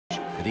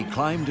that he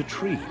climbed a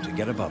tree to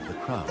get above the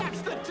crowd.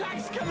 That's the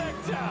tax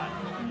collector!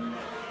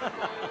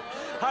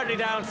 Hurry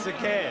down,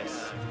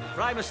 Zacchaeus,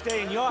 for I must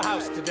stay in your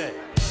house today.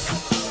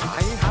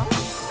 My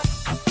house?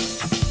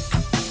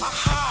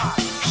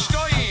 Achat!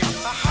 Shtayim!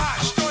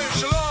 Achat! Shtayim!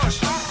 Shalosh!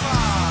 Arba!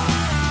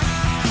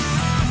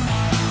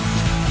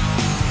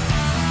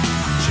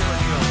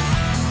 Jericho.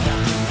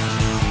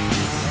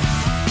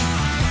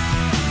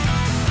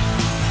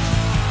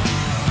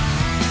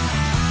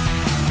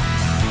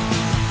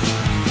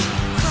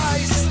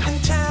 Christ in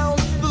town,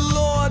 the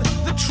Lord.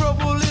 The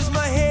trouble is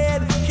my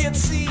head. Can't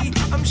see,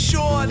 I'm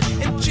short.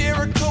 And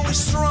Jericho is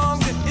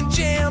strong and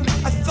jammed.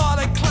 I thought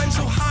I climbed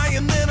so high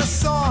and then I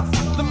saw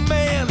the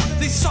man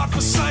they sought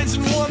for signs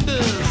and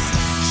wonders.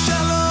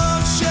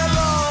 Shalom, shalom.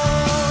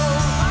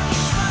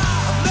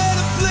 I met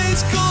a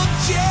place called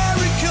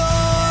Jericho.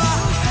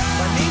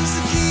 My name's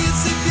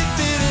Zacchaeus if you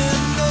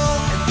didn't know.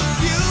 And the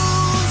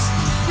view's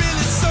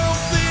really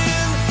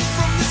something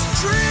from this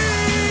tree.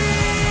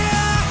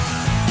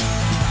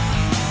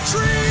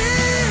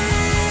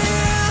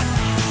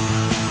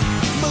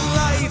 My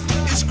life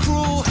is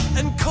cruel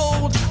and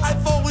cold.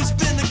 I've always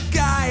been a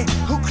guy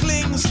who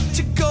clings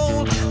to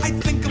gold. I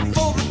think of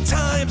all the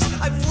times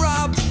I've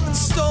robbed and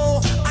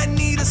stole. I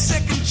need a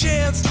second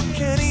chance.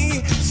 Can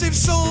he save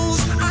souls?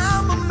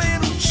 I'm a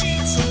man who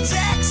cheats on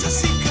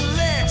taxes he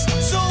collects.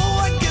 So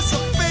I guess I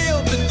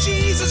failed, but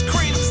Jesus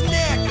cranes his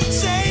neck,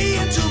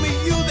 saying to me,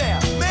 you there,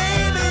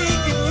 maybe he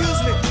can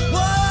use me.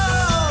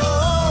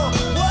 Whoa,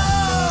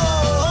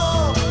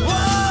 whoa,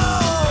 whoa.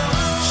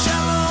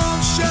 Shalom,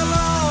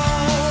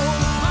 shalom.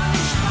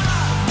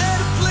 At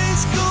a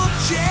place called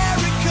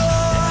Jericho.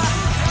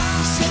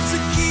 He said,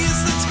 Zacchaeus,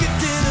 let's get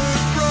dinner,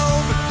 bro.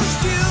 But first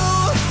you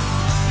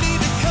need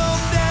to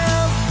come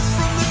down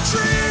from the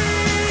tree.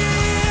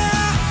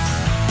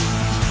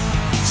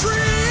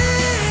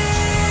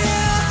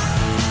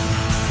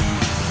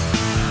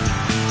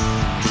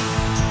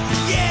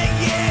 Yeah,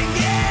 yeah,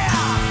 yeah.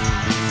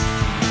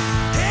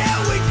 Here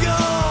we go.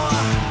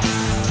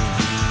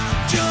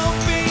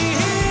 Jumping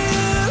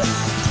in.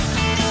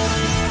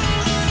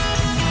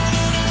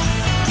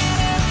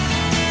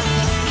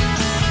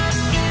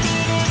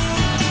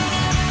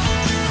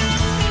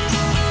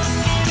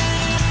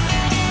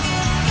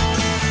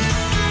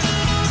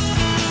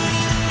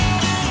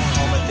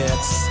 All my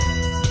debts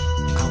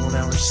I will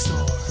now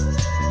restore.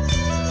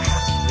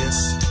 Half of this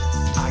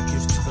I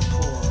give to the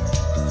poor.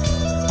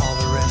 All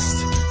the rest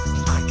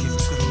I give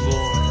to the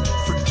Lord.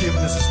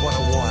 Forgiveness is what I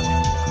want.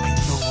 I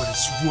know what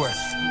it's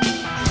worth.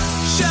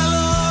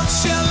 Shalom,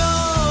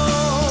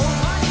 shalom.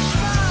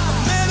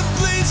 I'm at a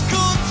place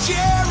called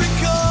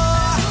Jericho.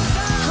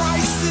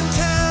 Christ in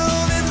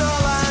town and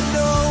all I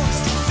know is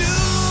the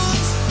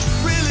dude's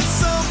really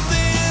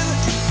something.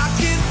 I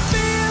can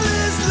feel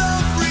his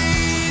love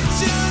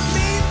reaching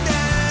me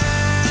now.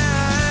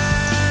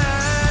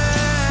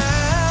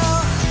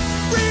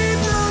 Read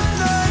Luke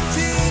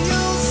 19,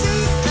 you'll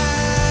see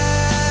how.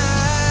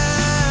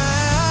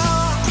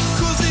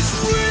 'Cause it's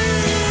real.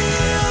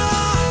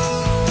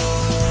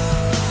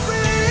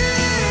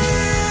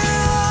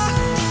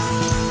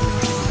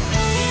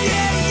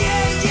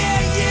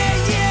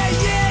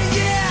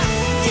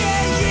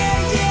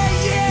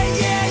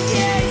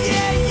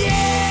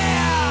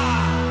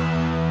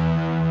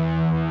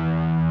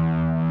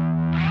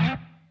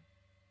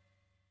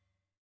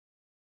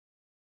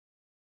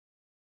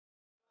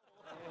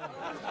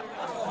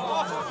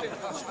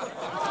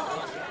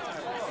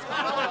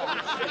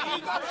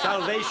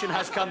 Salvation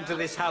has come to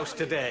this house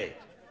today,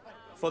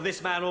 for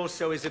this man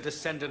also is a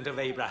descendant of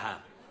Abraham.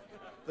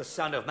 The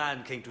Son of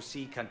Man came to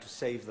seek and to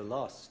save the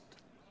lost.